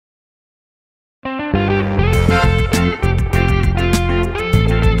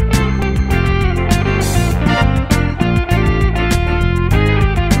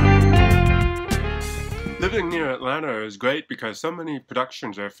Living near Atlanta is great because so many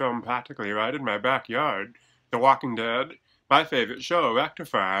productions are filmed practically right in my backyard. The Walking Dead, my favorite show,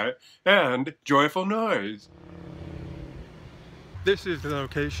 Rectify, and Joyful Noise. This is the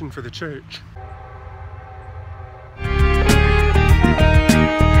location for the church.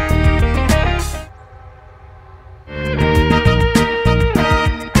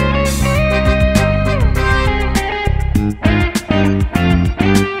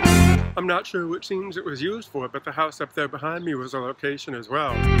 I'm not sure which scenes it was used for, but the house up there behind me was a location as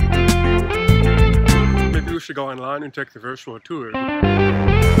well. Maybe we should go online and take the virtual tour.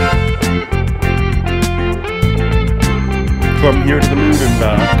 From here to the moon and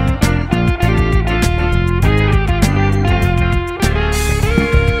back.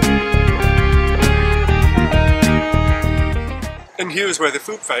 And here's where the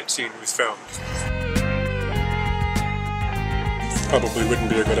food fight scene was filmed. Probably wouldn't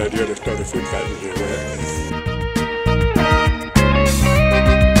be a good idea to start a food fight in here, would it?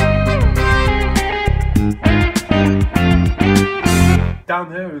 Down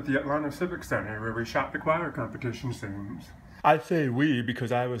there at the Atlanta Civic Center where we shot the choir competition scenes. I say we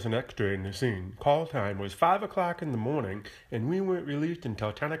because I was an extra in the scene. Call time was 5 o'clock in the morning and we weren't released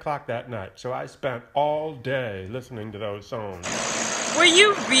until 10 o'clock that night, so I spent all day listening to those songs. Were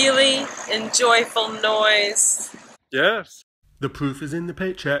you really in Joyful Noise? Yes. The proof is in the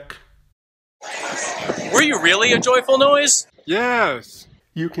paycheck. Were you really a Joyful Noise? Yes.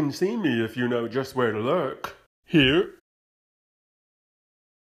 You can see me if you know just where to look. Here.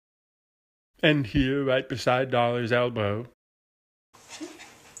 And here, right beside Dolly's elbow.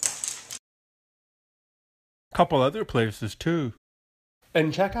 Couple other places, too.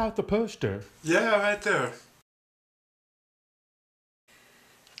 And check out the poster. Yeah, right there.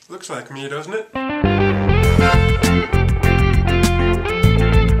 Looks like me, doesn't it?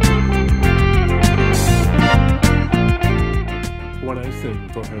 When I sing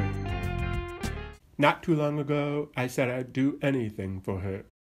for her. Not too long ago, I said I'd do anything for her.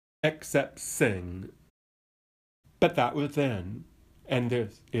 Except sing. But that was then, and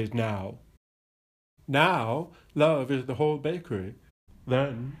this is now. Now, love is the whole bakery.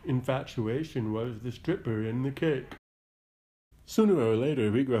 Then, infatuation was the stripper in the cake. Sooner or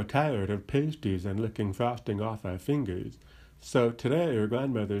later, we grow tired of pasties and licking frosting off our fingers. So today, her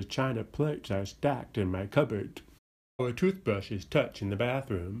grandmother's china plates are stacked in my cupboard. Our toothbrushes touch in the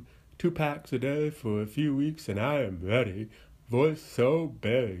bathroom. 2 packs a day for a few weeks and I am ready. Voice so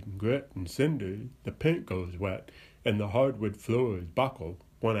big, grit and cinders, the paint goes wet, and the hardwood floors buckle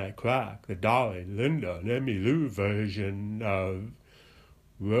when I crack the Dolly, Linda, and Emmylou version of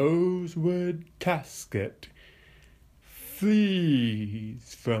Rosewood Casket.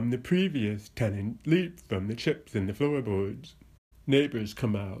 Fleas from the previous tenant leap from the chips in the floorboards. Neighbors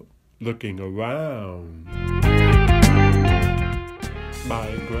come out, looking around.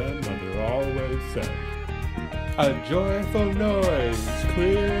 My grandmother always said, "A joyful noise,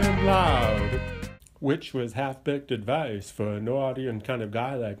 clear and loud," which was half-baked advice for a no-audience kind of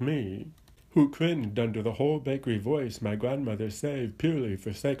guy like me, who cringed under the whole bakery voice my grandmother saved purely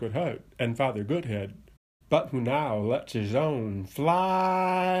for Sacred Heart and Father Goodhead, but who now lets his own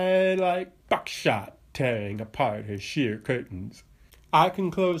fly like buckshot, tearing apart his sheer curtains. I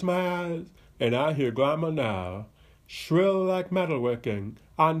can close my eyes, and I hear Grandma now, shrill like metalworking,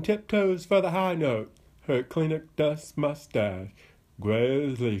 on tiptoes for the high note, her clinic dust mustache,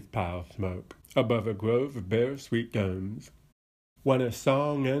 gray as leaf pile smoke, above a grove of bare sweet gums. When a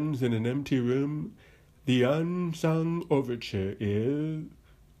song ends in an empty room, the unsung overture is,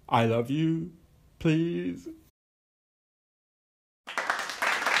 "I love you, please."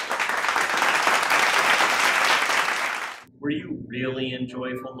 Were you really in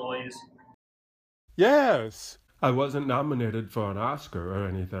Joyful Noise? Yes! I wasn't nominated for an Oscar or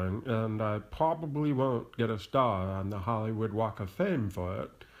anything, and I probably won't get a star on the Hollywood Walk of Fame for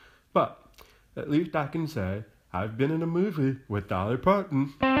it. But at least I can say I've been in a movie with Dolly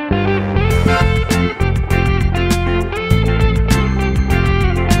Parton.